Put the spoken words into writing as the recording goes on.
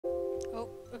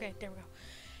There we go.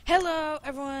 Hello,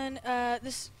 everyone.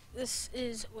 This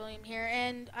is William here,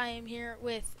 and I am here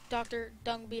with Dr.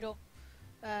 Dungbeetle.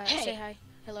 Hey. Say hi.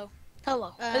 Hello.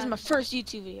 Hello. This is my first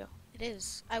YouTube video. It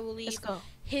is. I will Let's leave go.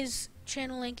 his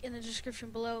channel link in the description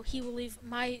below. He will leave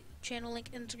my channel link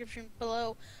in the description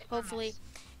below, hopefully.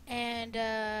 And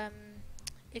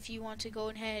if you want to go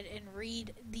ahead and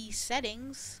read the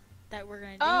settings that we're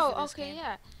gonna do for this game.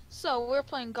 Yeah. So we're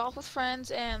playing golf with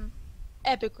friends and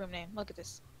epic room name. Look at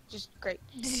this. Just great.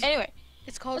 Anyway,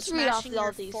 It's called let's read off smashing all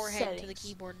your these forehead to the settings.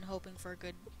 keyboard and hoping for a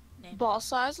good name. Ball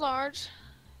size large,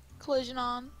 collision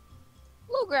on,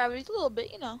 low gravity a little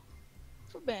bit, you know,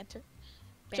 for banter.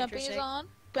 Jumping is on,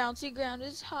 bouncy ground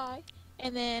is high,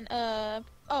 and then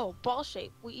ball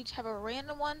shape. We each have a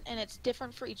random one, and it's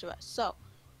different for each of us. So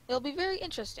it'll be very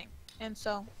interesting. And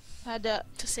so I had to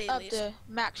say up least. the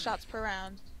max shots per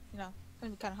round. You know, it's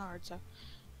gonna be kind of hard. So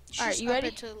All right, you ready?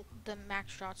 Up it to the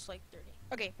max shots like 30.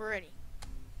 Okay, we're ready.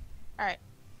 All right,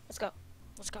 let's go.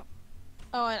 Let's go.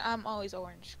 Oh, and I'm always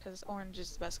orange because orange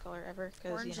is the best color ever.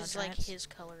 Orange is like giants. his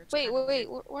color. It's Wait.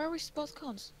 kinda Where are we both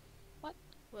cones? What?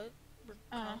 We're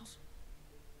Uh. cones.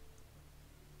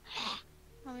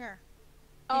 Oh, here.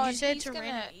 Oh, Did you and say he's to gonna-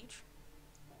 random each?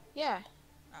 Yeah.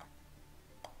 Oh.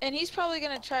 And he's probably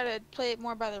gonna try to play it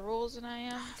more by the rules than I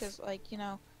am, because like, you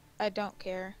know, I don't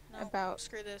care No, about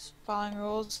screw this. following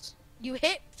rules. You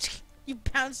hit. You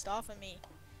bounced off of me.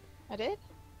 I did?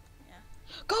 Yeah.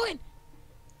 Go in!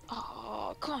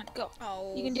 Oh, come on, go.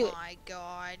 Oh, You can do it. my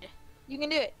God. You can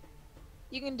do it.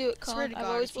 You can do it, Swear Cone. to I've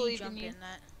God, always if you believed in jump you. in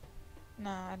that.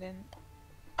 No, I didn't.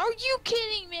 Are you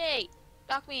kidding me?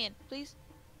 Knock me in, please.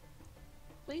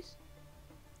 Please?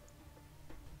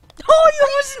 Oh, you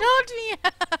almost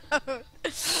knocked me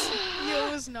out. You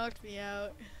almost knocked me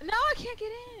out. No, I can't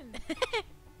get in.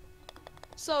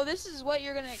 So this is what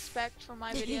you're gonna expect from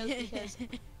my videos because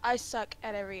I suck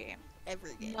at every game.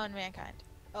 Every game. Known mankind.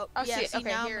 Oh, I'll yeah, see it. see, Okay,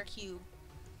 now here. I'm a cube.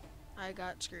 I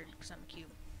got screwed because I'm a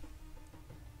cube.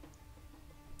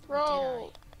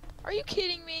 Roll. Are you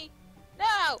kidding me?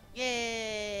 No!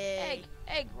 Yay!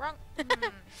 Egg, wrong.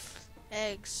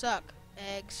 Eggs suck.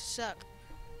 Eggs suck.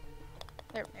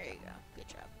 There you go. Good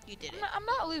job. You did it. I'm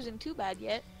not losing too bad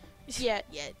yet. Yet,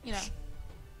 Yet. you know.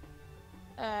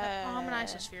 I'm an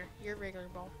isosphere. You're a regular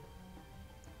ball.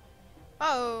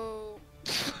 Oh.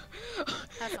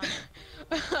 Have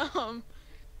fun.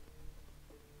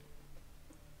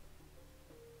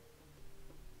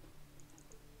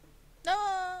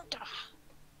 No.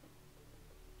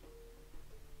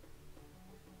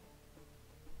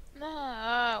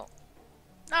 No.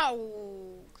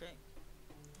 Oh. Okay.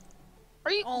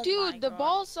 Are you, Oh my dude? The God.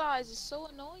 ball size is so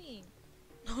annoying.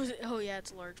 Oh yeah,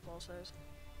 it's a large ball size.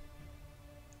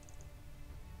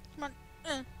 Come on.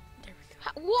 There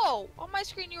we go. Whoa! On my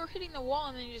screen, you were hitting the wall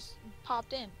and then you just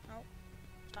popped in.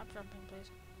 Stop jumping, please.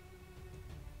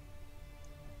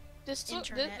 The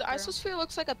Internet, bro. isosphere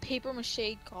looks like a paper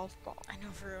mache golf ball. I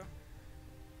know, for real.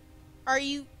 Are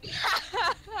you?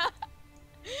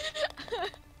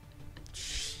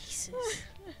 Jesus.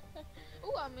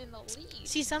 Ooh, I'm in the lead.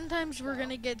 See, sometimes we're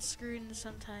gonna get screwed, and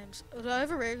sometimes. Oh, do I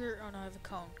have a regular? Oh no, I have a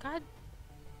cone. God.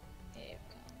 Hey,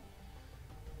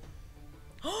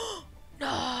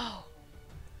 No.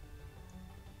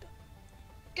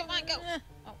 come on, go.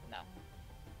 Oh no.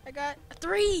 I got a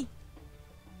 3.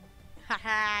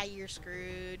 Haha, you're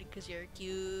screwed because you're a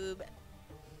cube.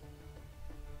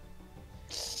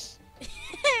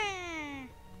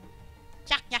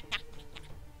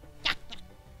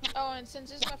 Oh, and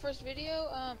since this is my first video,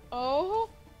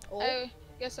 I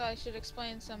guess I should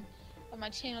explain some of my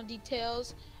channel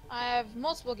details. I have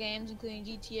multiple games, including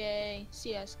GTA,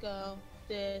 CS:GO,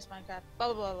 this, Minecraft, blah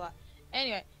blah blah blah.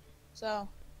 Anyway, so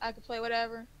I could play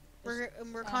whatever. We're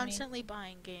constantly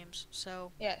buying games,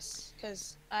 so Yes,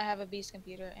 because I have a beast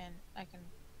computer and I can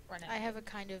run it. I have a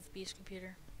kind of beast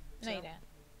computer. No, so you don't.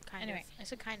 Kind Anyway. of. I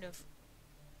said kind of.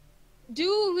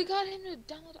 Dude, we got him to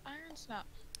download Iron Snout.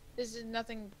 This is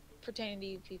nothing pertaining to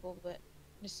you people, but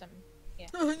just some.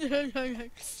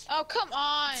 Oh, come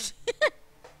on!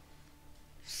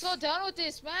 Slow down with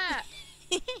this map.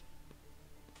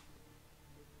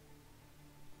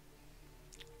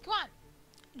 Come on.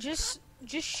 Just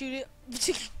shoot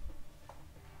it.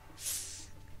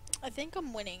 I think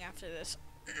I'm winning after this.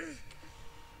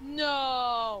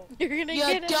 No. You're gonna You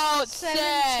get don't a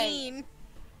 17.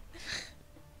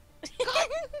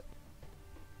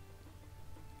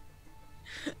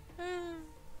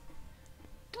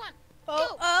 Come on.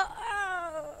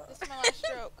 Oh. This is my last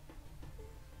stroke.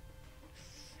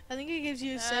 I think it gives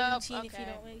you a Nope, 17 if you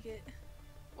okay. don't make it.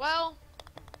 Well,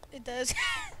 It does.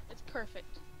 it's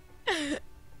perfect.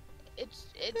 It's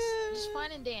is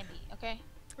fine and dandy, okay?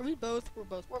 Are we both? We're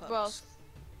both We're pups. both.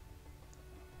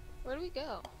 Where do we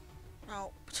go?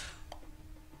 Oh.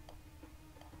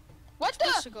 What We're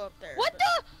supposed the? to go up there. What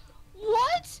the?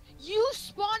 What? You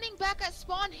spawning back at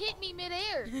spawn hit me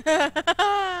midair.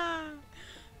 How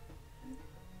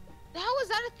was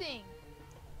that a thing?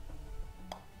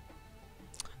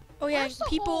 Oh yeah, Where's the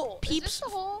people, hole? Is peeps, this the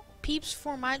hole? peeps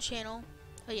for my channel.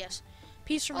 Oh yes,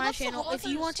 peeps for my that's the channel. hole. I If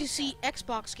thought you it want to was see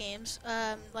Xbox games,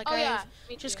 like Oh I yeah, have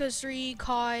me Just too. Cause 3,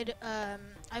 COD, I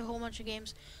have a whole bunch of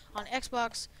games on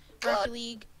Xbox, God. Rocket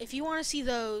League. If you want to see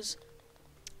those,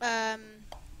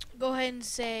 go ahead and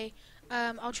say.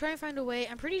 I'll try and find a way.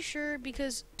 I'm pretty sure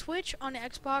because Twitch on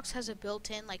Xbox has a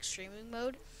built-in like streaming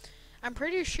mode. I'm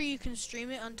pretty sure you can stream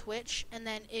it on Twitch, and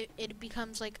then it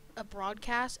becomes like a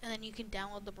broadcast, and then you can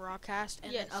download the broadcast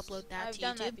and Yes, then upload that I've to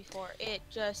done YouTube. that before.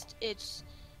 It's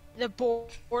the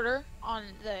border on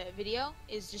the video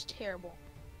is just terrible.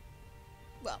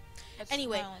 Well, That's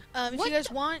anyway, my only- if What you guys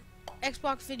the- want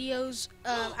Xbox videos,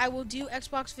 I will do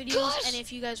Xbox videos, Gosh! and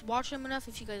if you guys watch them enough,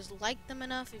 if you guys like them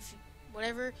enough, if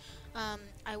whatever,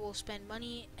 I will spend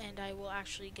money and I will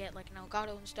actually get like an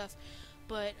Elgato and stuff.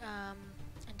 But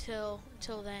until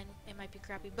then, it might be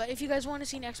crappy. But if you guys want to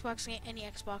see any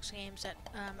Xbox games that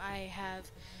I have,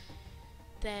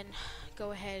 then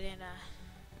go ahead and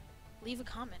leave a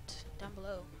comment down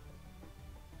below.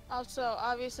 Also,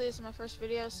 obviously, this is my first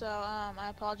video, so I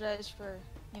apologize for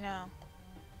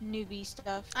newbie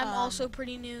stuff. I'm also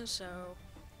pretty new, so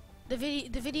the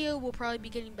video will probably be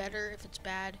getting better if it's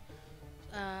bad.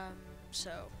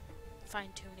 So fine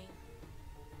tuning.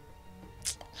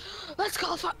 Let's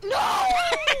call for no.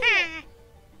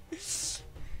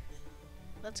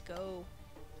 Let's go.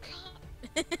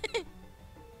 God,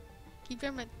 Keep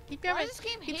jumping. Keep why jumping. does this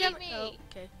game Keep hate jumping. me? Oh,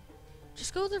 okay.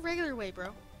 Just go the regular way, bro.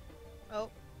 Oh,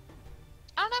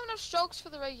 I don't have enough strokes for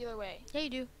the regular way. yeah, you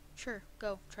do. Sure,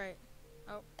 go. Try it.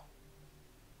 Oh.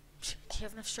 Do you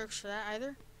have enough strokes for that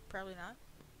either? Probably not.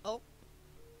 Oh.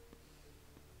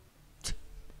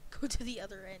 Go to the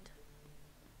other end.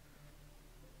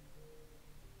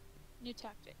 New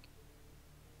tactic.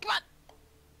 Come on.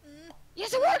 Mm,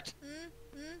 Yes, it worked.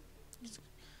 Just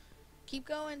keep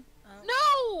going. Oh.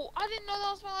 No, I didn't know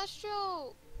that was my last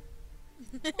stroke.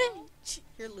 Oh.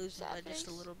 You're losing Sad that just a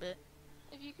face. little bit.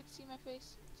 If you could see my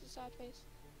face, it's a sad face.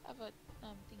 I have a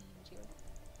thingy in here.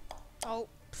 Oh.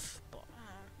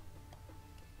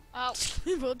 Oh,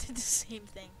 We both did the same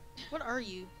thing. What are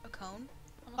you? A cone?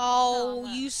 I'm Oh, no,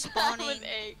 I'm you not. spawning. I'm an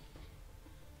egg.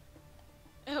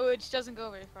 Which doesn't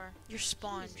go very far. Your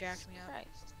spawn Jesus jacked me up.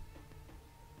 Christ.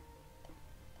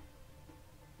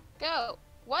 Go.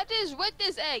 What is with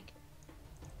this egg?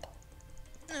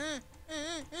 No.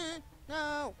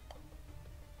 No.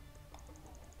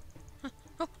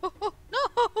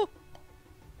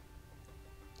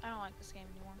 I don't like this game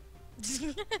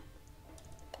anymore.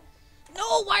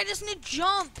 No, why doesn't it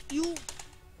jump? You.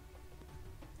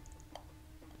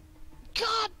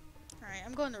 God! Alright,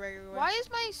 I'm going the regular way. Why is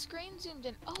my screen zoomed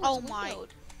in? Oh, it's Oh my. windowed.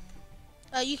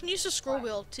 You can use the scroll Why?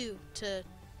 wheel too to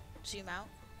zoom out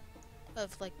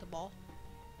of like the ball.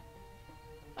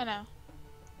 I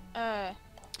know.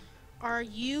 Are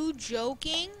you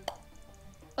joking?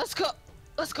 Let's go.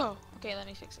 Let's go. Okay, let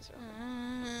me fix this real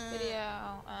quick.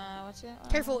 Video. What's it?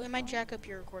 Careful, it might jack up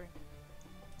your recording.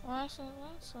 What's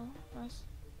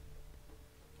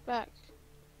back?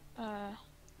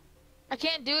 I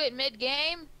can't do it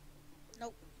mid-game.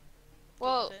 Nope.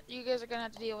 Well, Fix it. you guys are gonna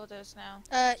have to deal with this now.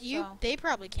 So. They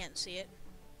probably can't see it.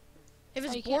 If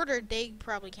it's you can't- bordered, they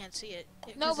probably can't see it.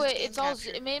 No, 'cause but game it's all.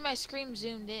 capture. It made my screen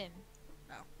zoomed in.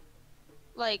 Oh.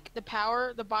 Like the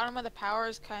power, the bottom of the power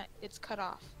is it's cut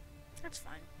off. That's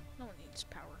fine. No one needs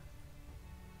power.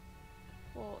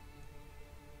 Well,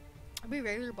 Are we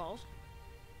regular balls?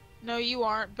 no, you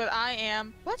aren't, but I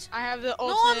am. What? I have the No,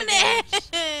 ultimate I'm an advantage.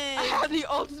 I egg! have the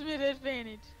ultimate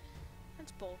advantage.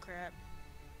 That's bullcrap.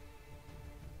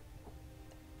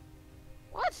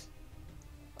 What?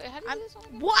 Wait, how do you do this one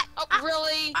again? What? Oh,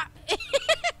 really?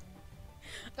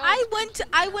 That I was went to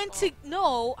completely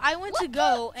What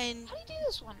go and How do you do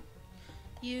this one?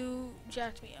 you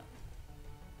jacked me up.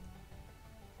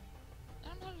 I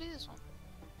don't know how to do this one.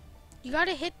 You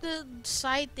gotta hit the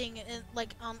side thing and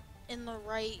in the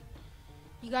right.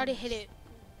 You gotta hit it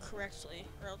correctly,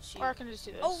 or else you. Or I can just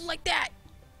do this. Oh, like that!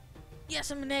 Yes,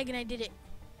 I'm an egg and I did it.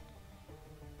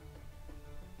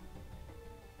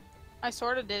 I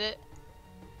sort of did it.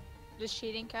 Does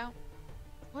cheating count?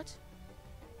 What?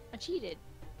 I cheated.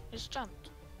 I just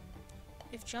jumped.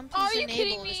 If jumping Are is you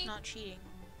kidding enabled, it's me? not cheating.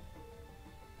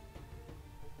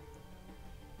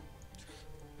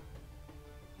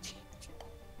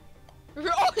 Oh,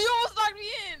 you almost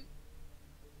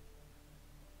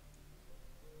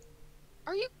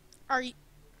Are you?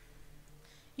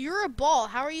 You're a ball.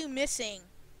 How are you missing?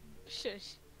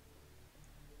 Shush.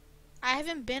 I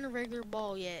haven't been a regular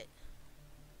ball yet.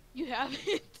 You haven't?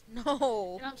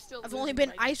 No. And I'm still I've only losing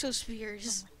been by-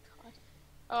 isospheres. Oh my god.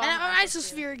 Oh, And I'm I'm an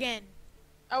isosphere. isosphere again.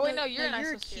 Oh wait, no, you're an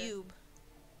you're a isosphere. cube.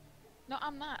 No,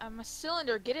 I'm not. I'm a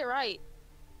cylinder. Get it right.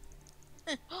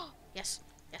 Yes.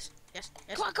 Yes. Yes.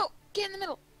 Yes. Come on, go. Get in the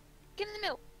middle. Get in the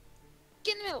middle.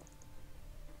 Get in the middle.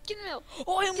 Get in the middle.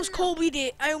 Oh, I almost no. Colby'd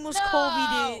it. I almost No!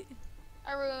 Colby'd it.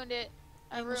 I ruined it.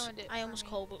 I almost ruined it. I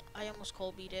almost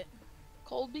Colby'd it.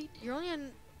 Cold beat? You're only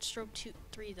on stroke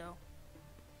 3 though.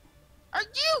 Are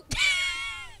you?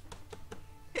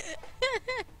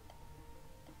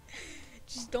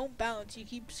 Just don't bounce. You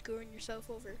keep screwing yourself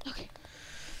over. Okay.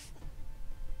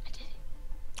 I did it.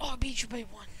 Oh, I beat you by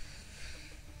 1.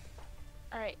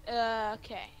 Alright,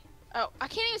 okay. Oh, I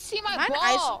can't even see my Mine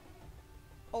ball!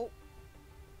 Oh.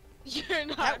 You're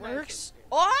not That an works. isosphere.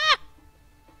 Oh!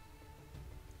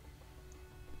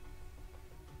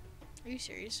 Are you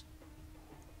serious?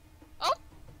 Oh!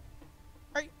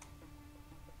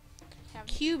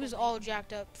 Cube is all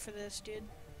jacked up for this, dude.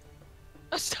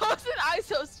 So it's an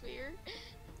isosphere.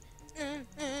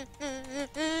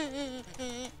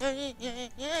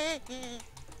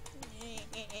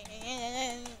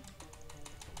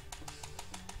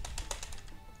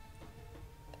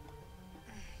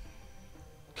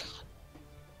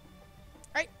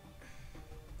 Right.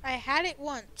 I had it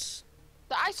once.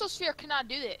 The isosphere cannot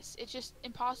do this. It's just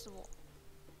impossible.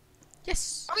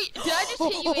 Yes. Did I just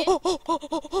hit you in?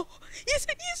 Yes,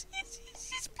 yes, yes, yes,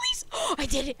 yes, please. Oh, I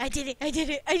did it. I did it. I did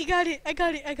it. I got it. I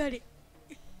got it. I got it.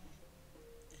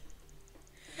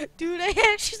 Dude, I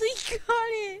actually got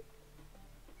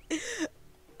it.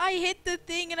 I hit the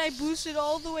thing and I boosted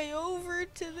all the way over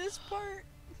to this part.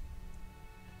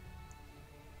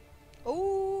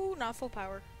 Oh, not full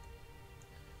power.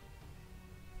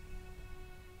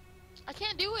 I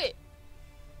can't do it.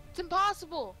 It's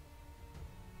impossible.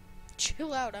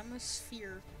 Chill out, I'm a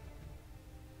sphere.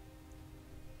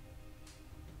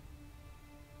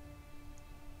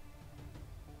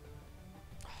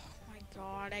 Oh my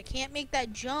god, I can't make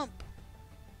that jump.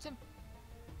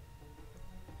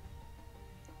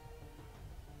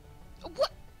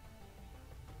 What?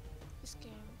 This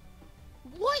game.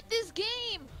 What? This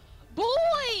game?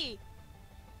 Boy!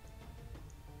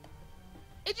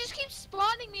 It just keeps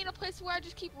spawning me in a place where I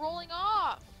just keep rolling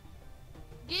off.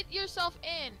 Get yourself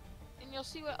in, and you'll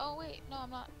see what. Oh wait, no, I'm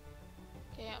not.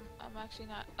 Okay, I'm actually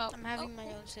not. Oh, I'm having my oh.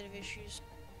 own set of issues.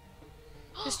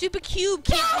 The stupid cube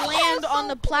can't land on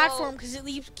the platform because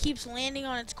it keeps landing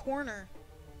on its corner.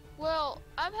 Well,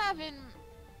 I'm having,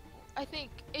 I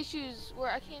think, issues where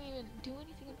I can't even do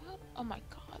anything about it. Oh my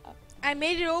god. I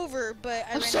made it over, but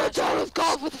I I'm ran so out. done with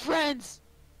golf with friends.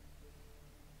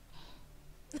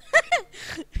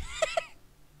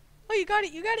 Oh, you got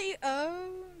it. You got it. Oh,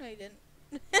 no, you didn't.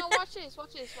 No, watch this.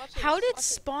 Watch this. Watch this. How did watch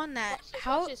spawn that? Watch this,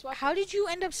 How watch this, watch how this. did you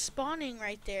end up spawning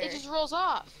right there? It just rolls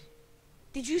off.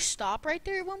 Did you stop right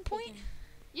there at one point?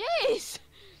 Yes.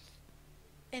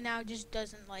 And now it just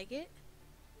doesn't like it?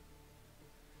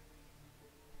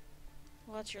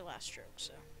 Well, that's your last stroke,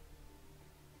 so.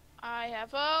 I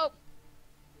have hope.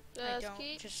 I Just don't.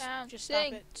 keep Just bouncing.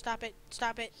 stop it. Stop it.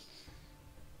 Stop it.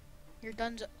 You're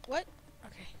done. What?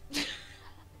 Okay.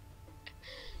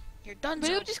 You're done. But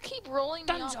it would just keep rolling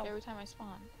me off Dunzo. every time I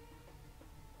spawn.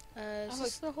 Is I'm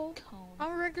this the whole? Cone.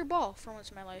 I'm a regular ball for once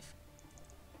in my life.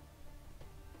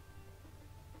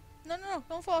 No, no, no.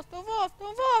 Don't fall off. Don't fall off.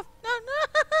 Don't fall off. No,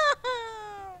 no.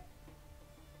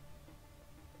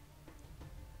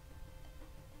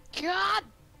 God!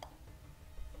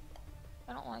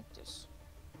 I don't like this.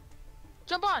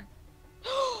 Jump on!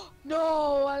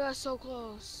 No, I got so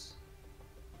close.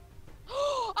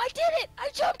 I did it! I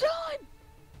jumped on!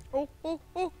 Oh, oh,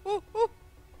 oh, oh, oh.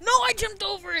 No, I jumped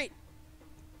over it.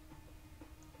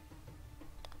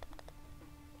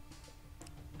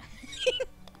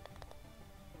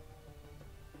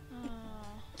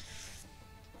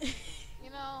 You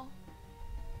know,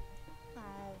 Oh.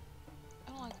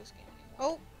 I don't like this game anymore.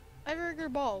 Oh, I have a regular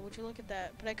ball. Would you look at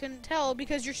that? But I couldn't tell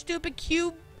because your stupid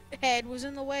cube head was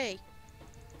in the way.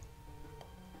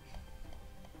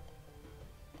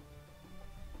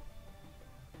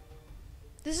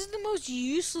 This is the most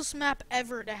useless map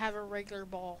ever to have a regular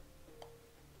ball.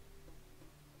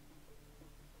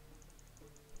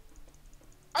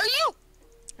 Are you?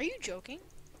 Are you joking?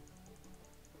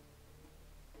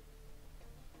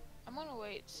 I'm gonna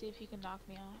wait, see if you can knock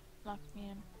me off. Knock me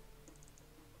in.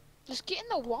 Just get in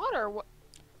the water. What?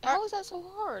 How is that so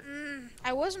hard?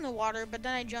 I was in the water, but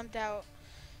then I jumped out.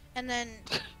 And then...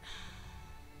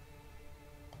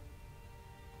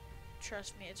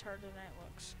 Trust me, it's harder than it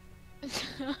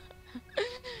looks.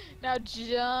 Now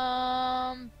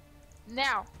jump.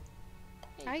 Now.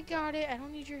 Hey. I got it. I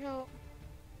don't need your help.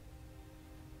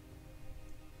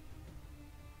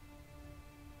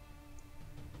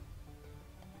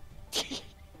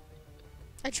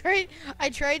 I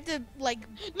tried to like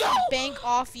bank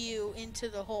off you into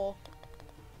the hole.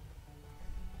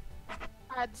 I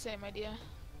had the same idea.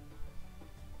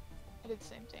 I did the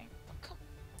same thing. Oh, come.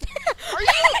 Are you?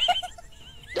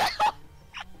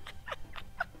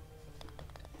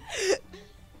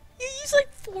 You used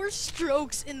like 4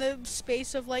 strokes in the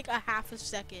space of like a half a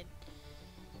second.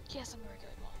 Yes, I'm very good.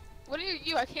 What are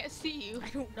you? I can't see you. I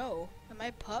don't know. Am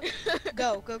I puck?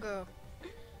 Go, go, go.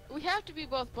 We have to be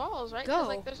both balls, right? Go. 'Cause,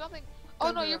 like, there's nothing. Oh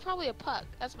Go, no, go, you're go. probably a puck.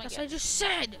 That's my That's guess. what I just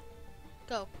said.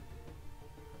 Go.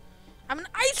 I'm an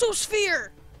isosphere.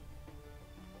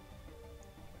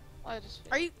 I just.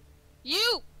 Are you?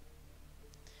 You.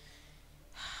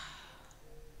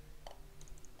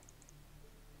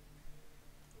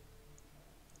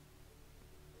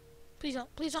 Please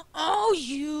don't. Please don't. Oh,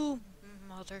 you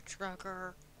mother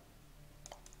trucker.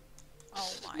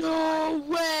 Oh my No god.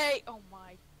 way. Oh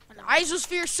my. An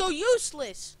isosphere is so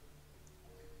useless.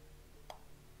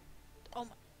 Oh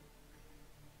my.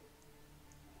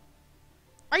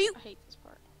 Are you? I hate this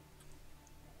part.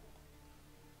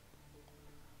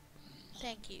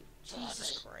 Thank you.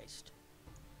 Jesus Christ.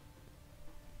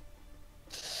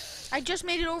 I just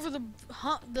made it over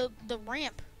the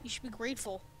ramp. You should be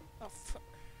grateful. Oh,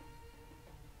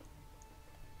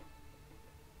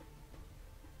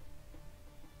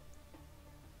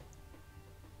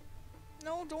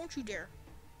 no, don't you dare.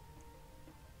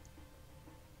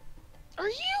 Are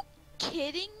you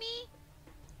kidding me?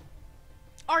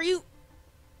 Are you?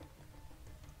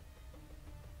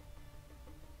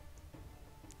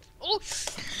 Oh,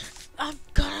 I'm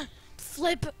gonna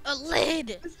flip a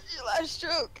lid. This is your last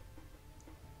stroke.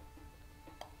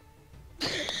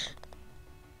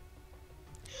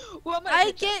 Well, I'm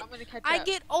gonna catch I up.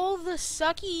 get all the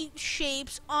sucky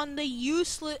shapes on the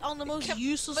most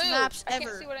useless maps I ever.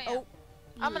 can't see what I am. Oh,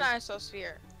 I'm an yeah.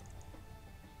 isosphere.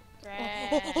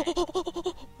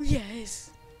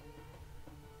 Yes.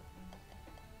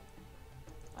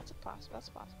 That's possible. That's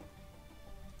possible.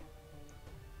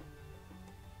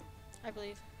 I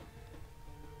believe.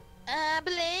 I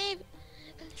believe.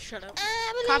 Shut up.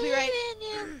 I believe Copyright. in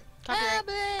you. Copyright. I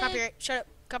believe. Copyright. Shut up.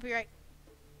 Copyright.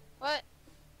 What?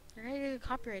 You're gonna get a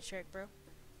copyright strike, bro.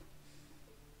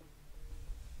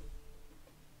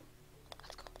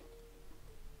 Let's go.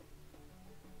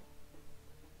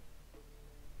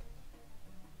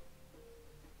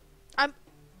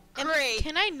 Great.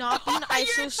 Can I not be an You're an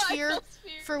isosphere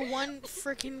isosphere. for one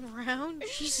freaking round?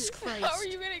 Jesus Christ. How are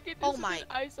you gonna get this Oh in my.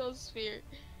 an isosphere?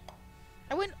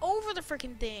 I went over the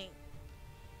freaking thing.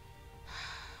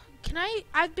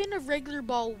 I've been a regular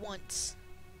ball once.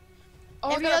 Oh,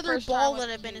 I Every got it other first time ball with that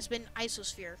the I've been cube. has been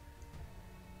isosphere.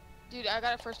 Dude, I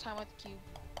got it first time with the cube.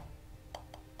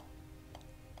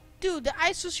 Dude, the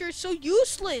isosphere is so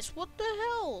useless. What the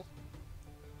hell?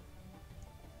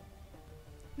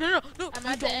 No, I'm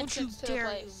at the don't you entrance to the dare.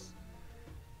 place.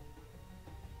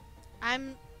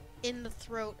 I'm in the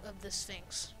throat of the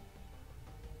Sphinx.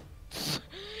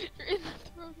 You're in the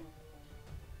throat.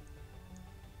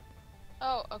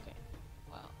 Oh, okay.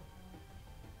 Well.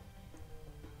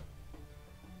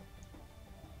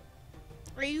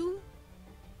 Are you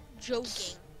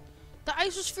joking? The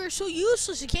isosphere is so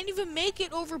useless. You can't even make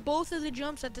it over both of the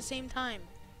jumps at the same time.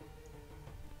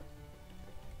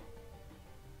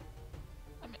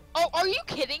 Oh, are you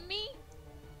kidding me?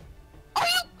 Are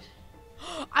you?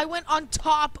 I went on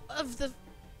top of the.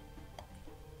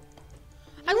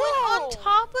 I went Whoa. on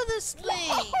top of this thing.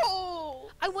 Whoa.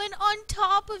 I went on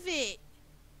top of it.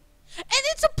 And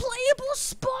it's a playable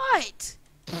spot.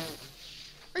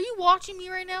 Are you watching me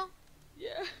right now?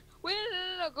 Yeah. Wait,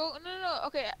 no, go, no.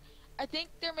 Okay, I think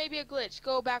there may be a glitch.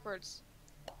 Go backwards.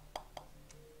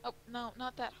 Oh, no,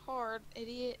 not that hard,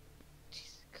 idiot.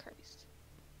 Jesus Christ.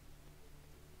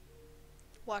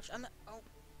 Watch. I'm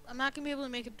not gonna be able to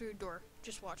make it through a door.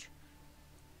 Just watch.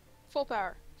 Full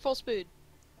power. Full speed.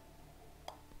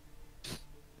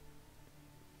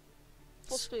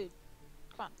 Full speed.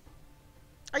 Come on.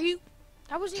 Are you?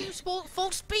 That wasn't even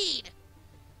full speed.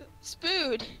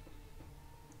 Spood.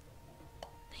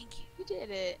 Thank you. You did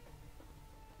it.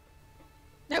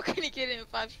 Now can you get it in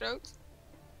 5 strokes?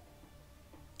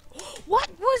 What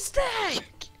was that?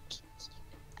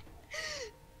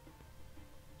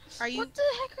 Are you? What the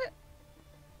heck?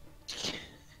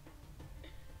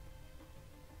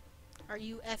 Are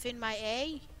you effing my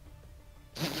A?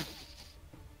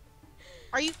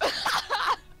 Are you?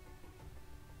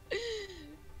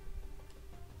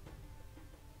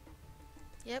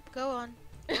 Yep, go on.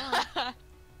 Go on.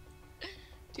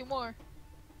 2 more.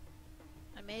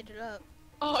 I made it up.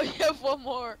 Oh, you have 1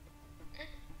 more.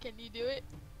 Can you do it?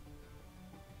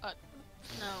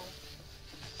 No.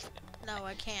 No,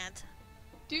 I can't.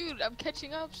 Dude, I'm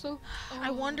catching up so... Oh,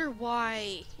 I wonder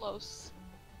why. close.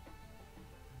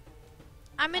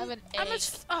 I'm have an egg.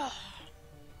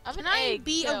 I'm Can an I egg.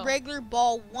 be Chill. a regular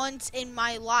ball once in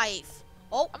my life?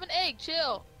 Oh, I'm an egg.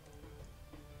 Chill.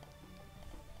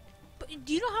 but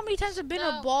do you know how many times I've been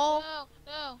No, a ball?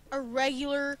 No. A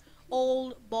regular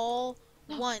old ball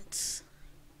once.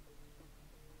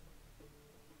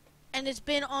 And it's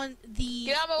been on the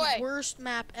Get out of my way. worst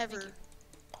map ever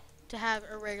to have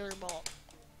a regular ball.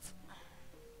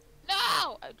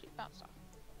 No! I just bounced off.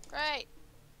 Great.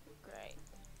 Great.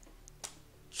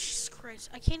 Jesus Christ,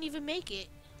 I can't even make it.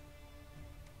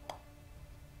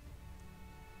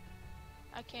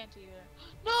 I can't either.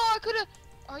 No, I could've...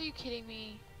 Are you kidding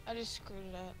me? I just screwed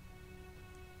it up.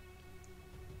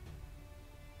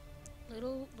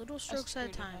 Little strokes at a screwed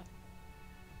it time. up.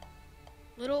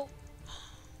 Little...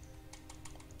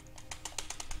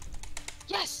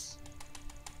 Yes!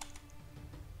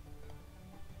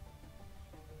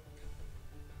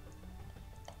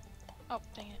 Oh,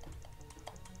 dang it.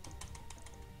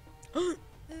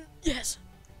 Yes.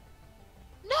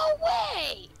 No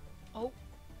way! Oh.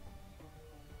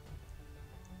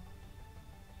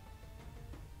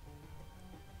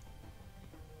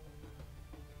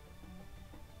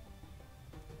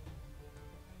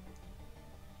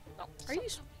 No, Are you...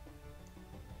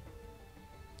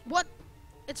 What?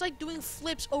 It's like doing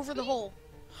flips over the hole.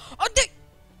 Oh,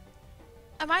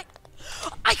 am I...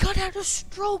 I got out of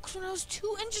strokes when I was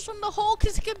 2 inches from the hole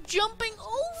because it kept jumping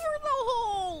over the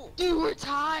hole. Dude, we're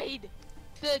tied.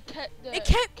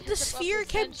 The sphere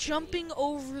kept jumping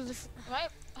over the...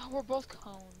 Oh, we're both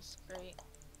cones. Great.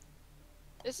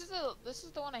 This is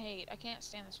the one I hate. I can't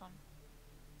stand this one.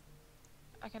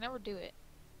 I can never do it.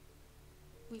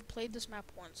 We played this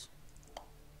map once.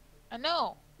 I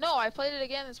know. No, I played it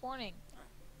again this morning.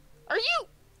 Are you?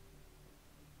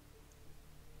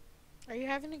 Are you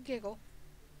having a giggle?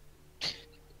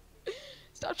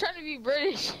 Stop trying to be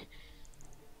British.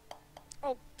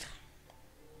 Oh.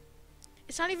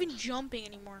 It's not even jumping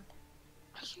anymore.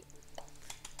 Are you?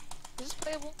 Is this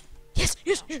playable? Yes,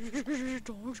 yes.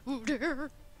 Don't you dare.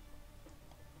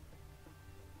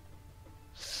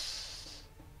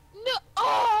 No.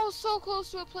 Oh, so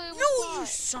close to a playable No, spot. you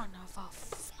son of a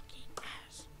fucking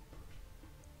ass.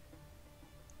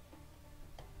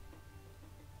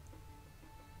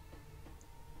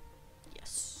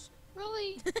 Yes.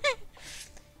 Really?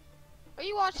 Are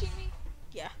you watching me?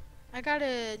 Yeah. I got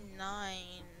a 9,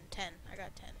 10. I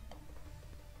got 10.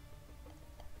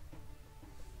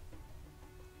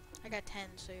 I got 10,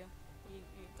 so you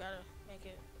gotta make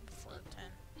it before 10.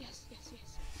 Yes, yes,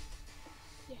 yes.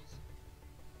 Yes.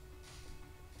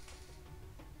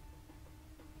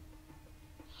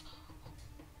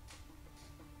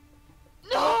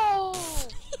 No!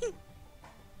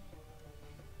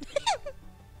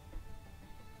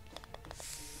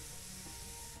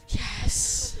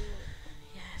 Yes.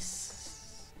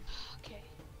 Yes. Okay.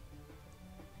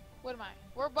 What am I?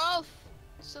 We're both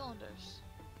cylinders.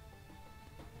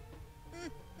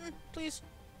 Please.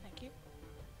 Thank you.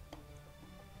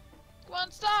 Come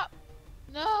on, stop!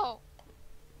 No!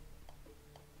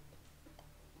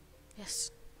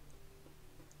 Yes.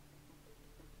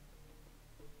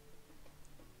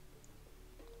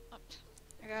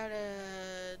 I got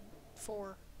a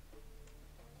 4.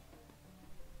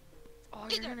 Oh,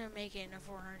 you're gonna make it in a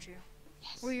 4, aren't you?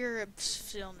 Yes. Well, you're a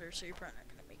cylinder, so you're probably not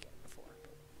gonna make it in a 4.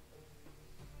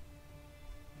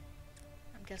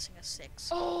 But I'm guessing a 6.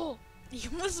 Oh! You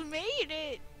almost made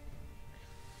it!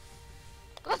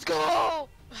 Let's go!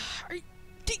 Are you...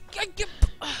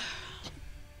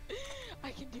 I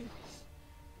can do this.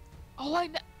 Oh, I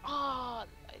know. Ah,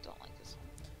 I don't like this one.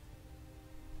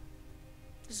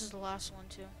 This is the last one,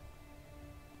 too.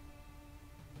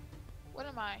 What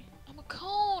am I? I'm a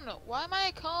cone. Why am I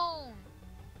a cone?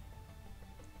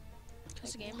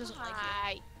 Because the game doesn't like you.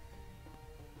 Why?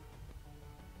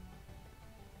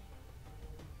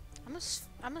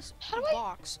 I'm a How do I-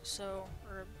 box, so,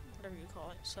 or whatever you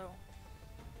call it, so.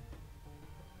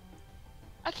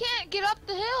 I can't get up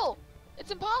the hill.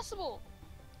 It's impossible.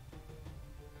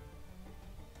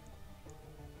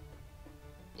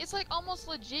 It's like almost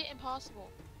legit impossible.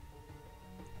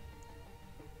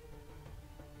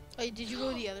 Oh, did you go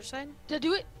to the other side? Did I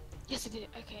do it? Yes, I did it.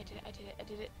 Okay, I did it. I did it. I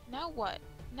did it. Now what?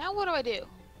 Now what do I do?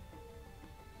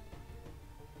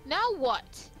 Now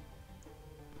what?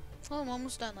 Oh, I'm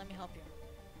almost done. Let me help you.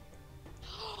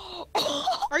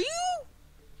 Are you?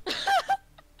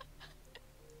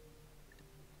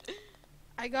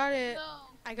 I got it. No.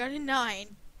 I got a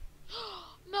 9.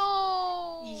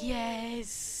 No.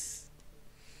 Yes.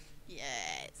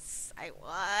 Yes. I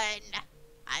won.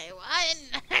 I won.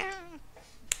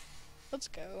 Let's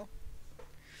go.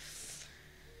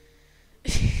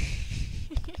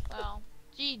 Well,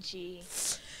 GG.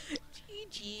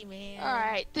 GG, man.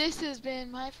 Alright, this has been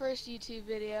my first YouTube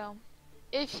video.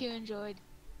 If you enjoyed,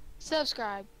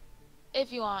 subscribe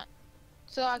if you want,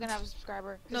 so I can have a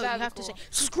subscriber. No, you have to say,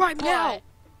 subscribe now!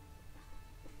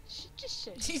 Just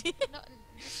shush. No,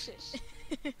 just shush.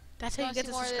 That's how you get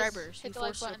the subscribers. You hit the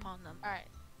like force it button. upon them. Alright,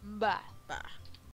 bye. Bye.